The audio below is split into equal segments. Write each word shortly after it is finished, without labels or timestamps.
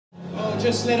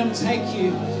just let him take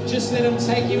you. Just let him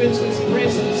take you into his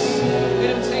presence.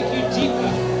 Let him take you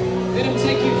deeper. Let him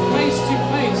take you face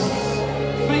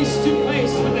to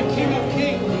face with the King of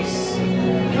Kings.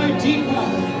 Go deeper.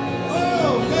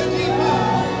 Oh, go deeper.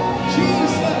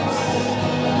 Jesus.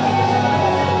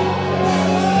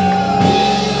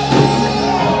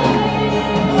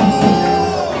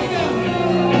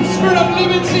 Spirit of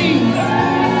liberty.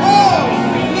 Oh,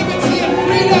 liberty and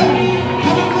freedom.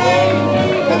 Come and reign.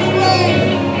 Come and reign.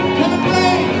 Come and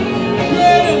reign.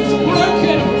 Burdens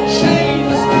broken.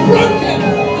 Chains broken.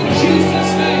 In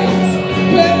Jesus' name.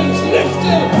 Burdens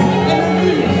lifted and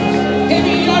removed.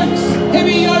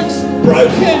 Heavy yokes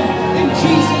broken. In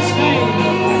Jesus' name.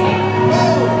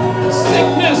 Oh,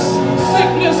 sickness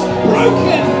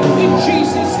broken. In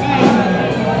Jesus' name.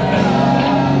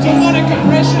 Demonic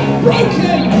oppression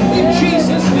broken in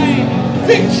Jesus' name.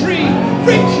 Victory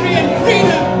and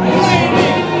freedom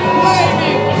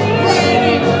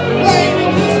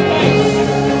reigning this place.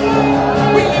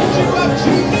 We lift you up,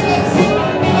 Jesus.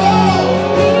 Oh,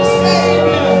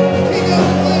 Savior, King of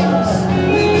Kings,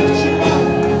 we lift you up.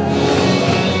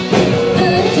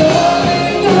 The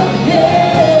dawning of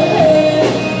heaven,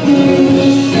 we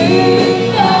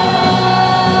sing out.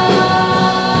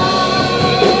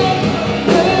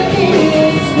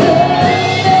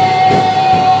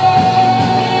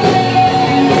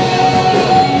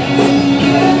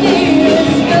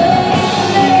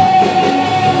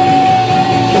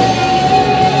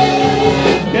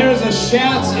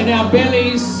 Shout in our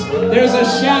bellies. There's a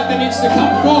shout that needs to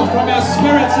come forth from our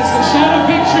spirits. It's a shout of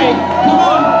victory. Come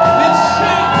on, let's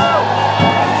shout.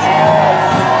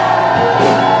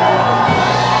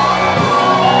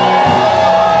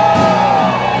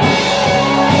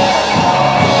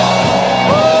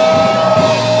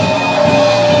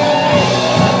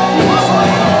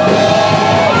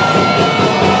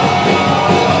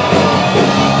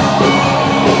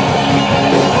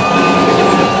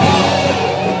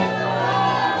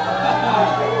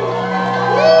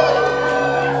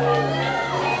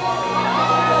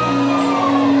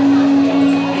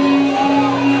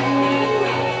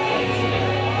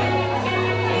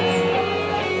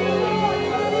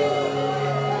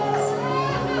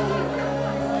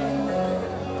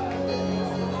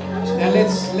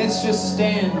 Let's just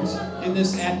stand in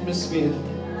this atmosphere.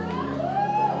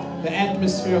 The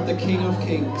atmosphere of the King of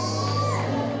Kings.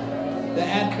 The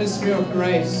atmosphere of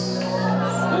grace.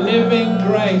 Living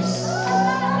grace.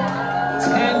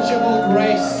 Tangible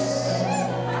grace.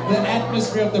 The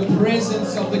atmosphere of the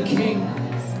presence of the King.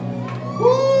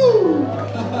 Woo!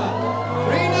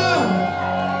 Freedom!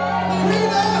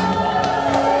 Freedom!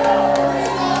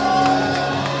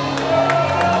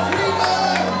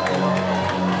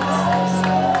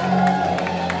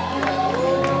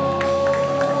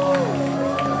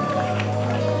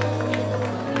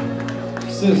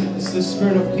 It's the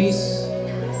spirit of peace.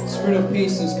 The spirit of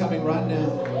peace is coming right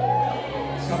now.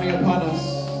 It's coming upon us.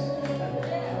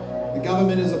 The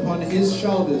government is upon his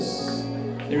shoulders.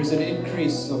 There is an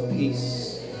increase of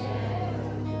peace.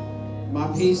 My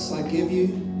peace I give you.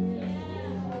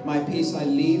 My peace I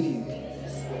leave you.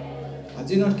 I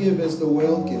do not give as the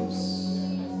world gives.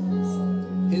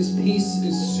 His peace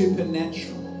is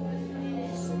supernatural.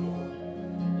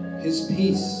 His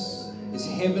peace is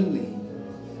heavenly.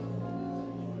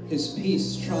 His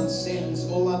peace transcends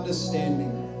all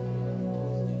understanding.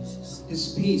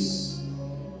 His peace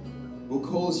will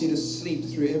cause you to sleep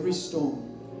through every storm.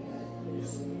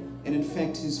 And in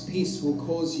fact, his peace will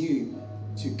cause you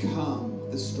to calm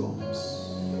the storms.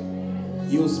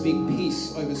 You will speak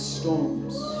peace over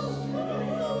storms.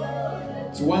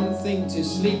 It's one thing to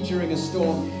sleep during a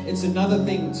storm. It's another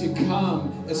thing to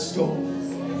calm a storm.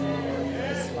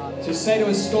 To say to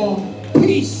a storm,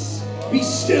 peace, be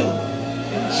still.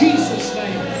 In Jesus'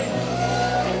 name.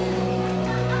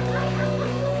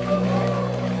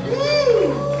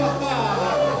 Woo!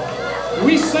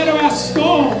 We say to our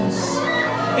storms,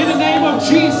 in the name of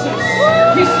Jesus,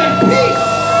 we say, peace,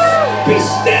 be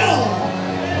still,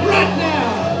 right now,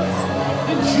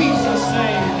 in Jesus'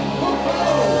 name.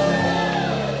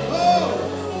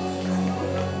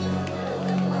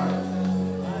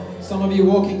 Some of you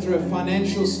walking through a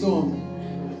financial storm.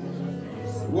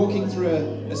 Walking through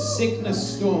a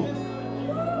sickness storm,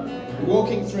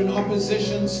 walking through an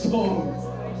opposition storm.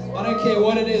 I don't care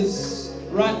what it is.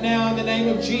 Right now, in the name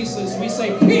of Jesus, we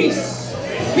say, peace,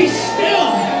 be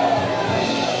still.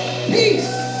 Peace,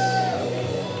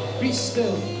 be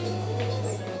still.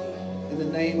 In the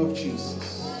name of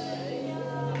Jesus,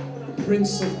 the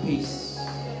Prince of Peace,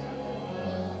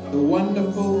 the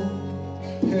wonderful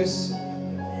person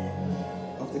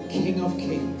of the King of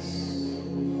Kings,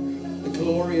 the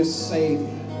glorious Savior.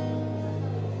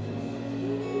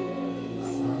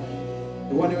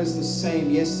 The one who is the same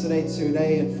yesterday,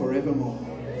 today, and forevermore.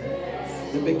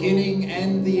 The beginning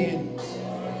and the end.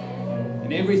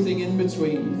 And everything in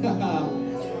between.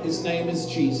 His name is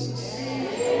Jesus.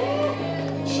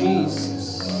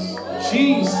 Jesus.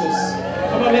 Jesus.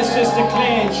 Come on, let's just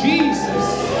declare Jesus.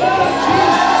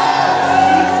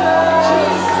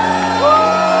 Jesus.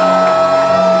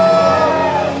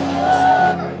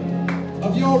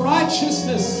 Of your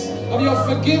righteousness, of your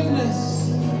forgiveness.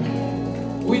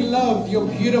 We love your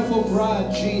beautiful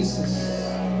bride, Jesus.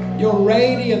 Your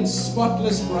radiant,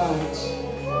 spotless bride.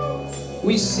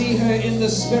 We see her in the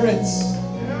Spirit,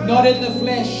 not in the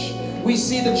flesh. We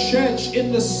see the church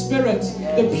in the Spirit,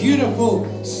 the beautiful,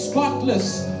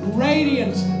 spotless,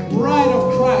 radiant bride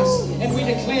of Christ. And we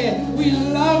declare, we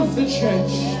love the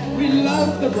church. We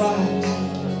love the bride.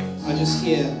 I just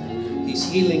hear He's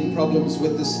healing problems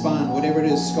with the spine, whatever it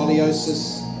is,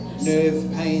 scoliosis, nerve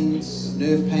pain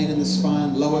in the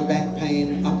spine, lower back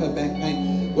pain, upper back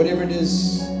pain, whatever it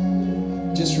is.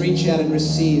 Just reach out and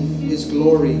receive His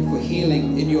glory for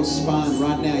healing in your spine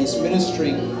right now. He's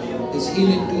ministering His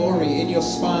healing glory in your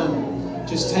spine.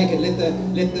 Just take it. Let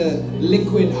the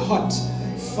liquid, hot,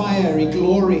 fiery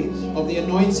glory of the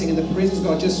anointing and the presence of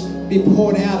God just be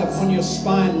poured out upon your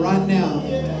spine right now.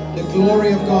 The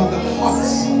glory of God, the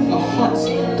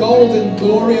hot, golden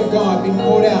glory of God being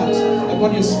poured out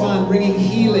upon your spine, bringing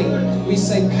healing. We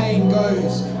say pain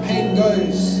goes, pain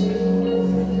goes.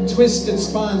 Twisted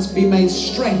spines be made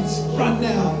straight right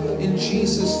now in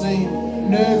Jesus' name.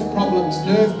 Nerve problems,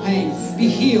 nerve pain be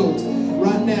healed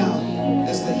right now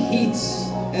as the heat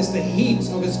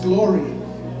of His glory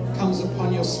comes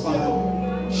upon your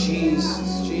spine.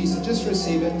 Jesus, Jesus, just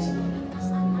receive it.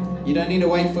 You don't need to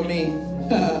wait for me.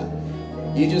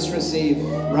 You just receive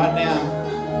right now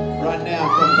from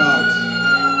God.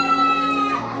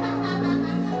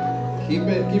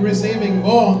 Keep receiving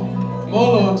more,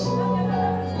 Lord.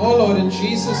 Oh Lord, in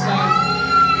Jesus' name.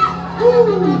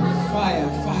 Woo! Fire,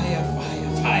 fire, fire,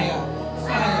 fire,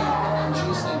 fire. In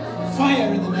Jesus' name. Fire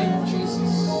in the name of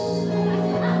Jesus.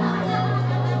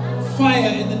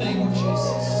 Fire in the name of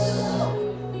Jesus.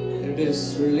 There it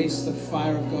is. Release the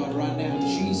fire of God right now in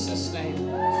Jesus' name.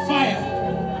 Fire.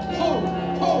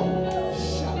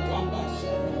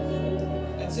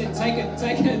 That's it. Take it.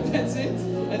 That's it.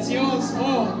 That's yours.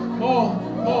 More.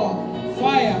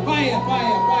 Fire, fire,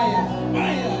 fire, fire,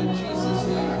 fire in Jesus'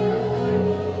 name.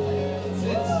 That's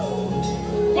it.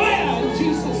 Fire in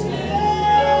Jesus' name.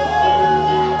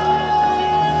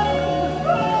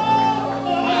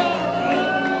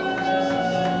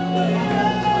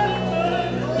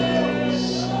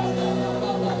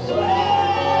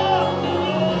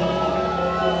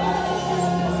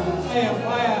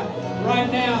 Fire,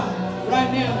 right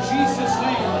now, in Jesus'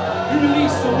 name. You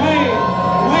release the wave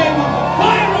of the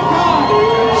fire of God.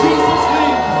 In Jesus'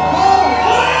 name. Oh,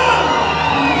 fire!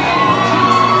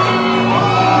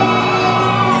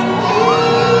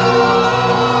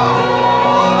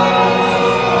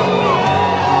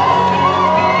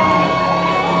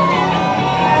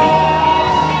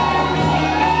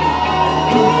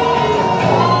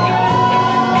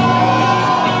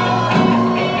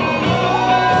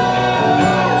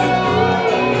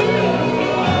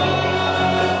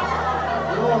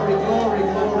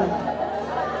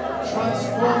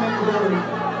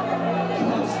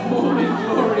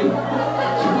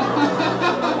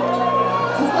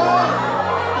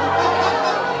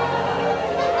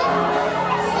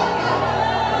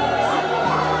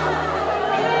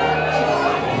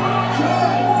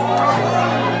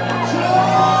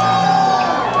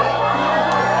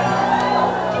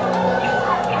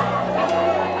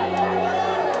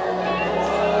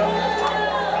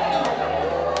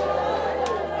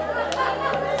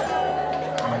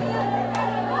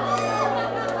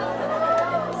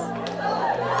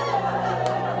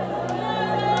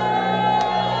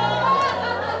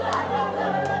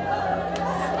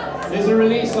 There's a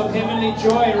release of heavenly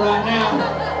joy right now.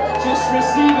 Just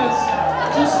receive it.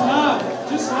 Just love.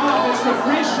 Just love. It's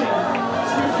refreshing.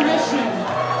 It's refreshing.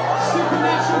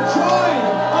 Supernatural joy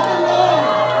of the Lord.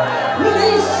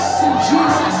 Release in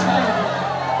Jesus' name.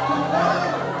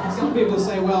 Some people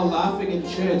say, well, laughing in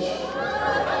church,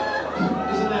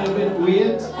 isn't that a bit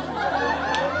weird?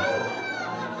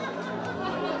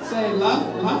 Say,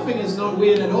 laughing is not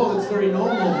weird at all. It's very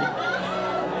normal.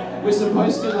 We're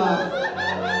supposed to laugh.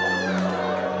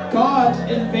 God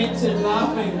invented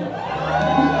laughing.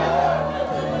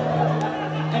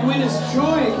 And when His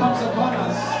joy comes upon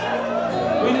us,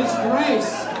 when His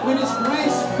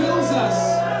grace fills us,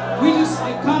 we just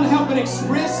can't help but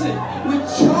express it with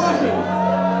joy.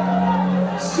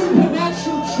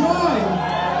 supernatural joy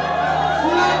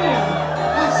flooding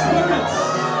our spirits.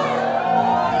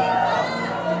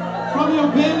 From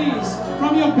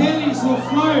your bellies will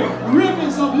flow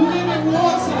rivers of living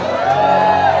water.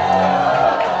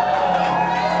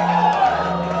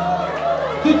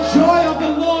 The joy of the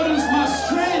Lord is my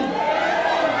strength.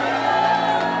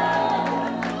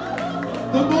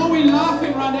 The more we're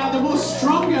laughing right now, the more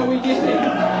stronger we're getting.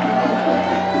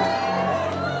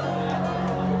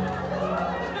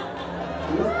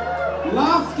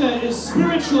 Laughter is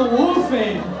spiritual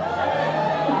warfare.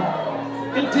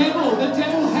 The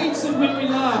devil hates it when we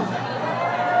laugh.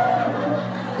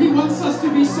 He wants us to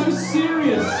be so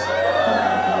serious.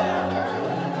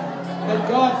 But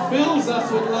God fills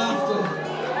us with laughter.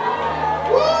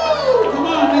 Woo! Come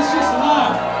on, let's just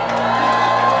laugh.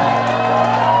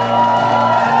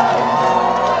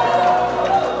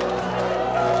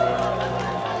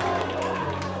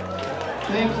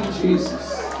 Thank you, Jesus.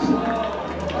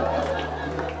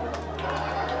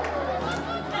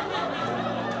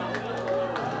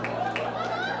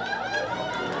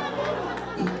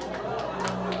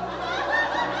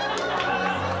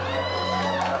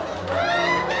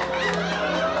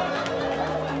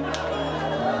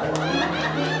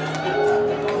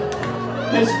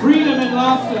 There's freedom in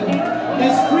laughter.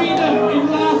 There's freedom in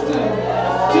laughter.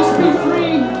 Just be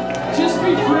free. Just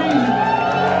be free.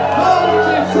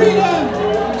 Hallelujah. Freedom.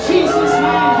 In Jesus'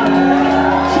 name.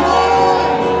 Joy.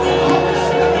 Holy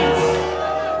Spirit.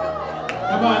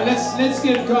 Come on, let's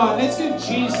give God, let's give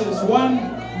Jesus one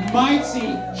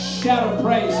mighty shout of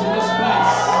praise in this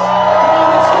place.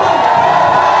 Come on,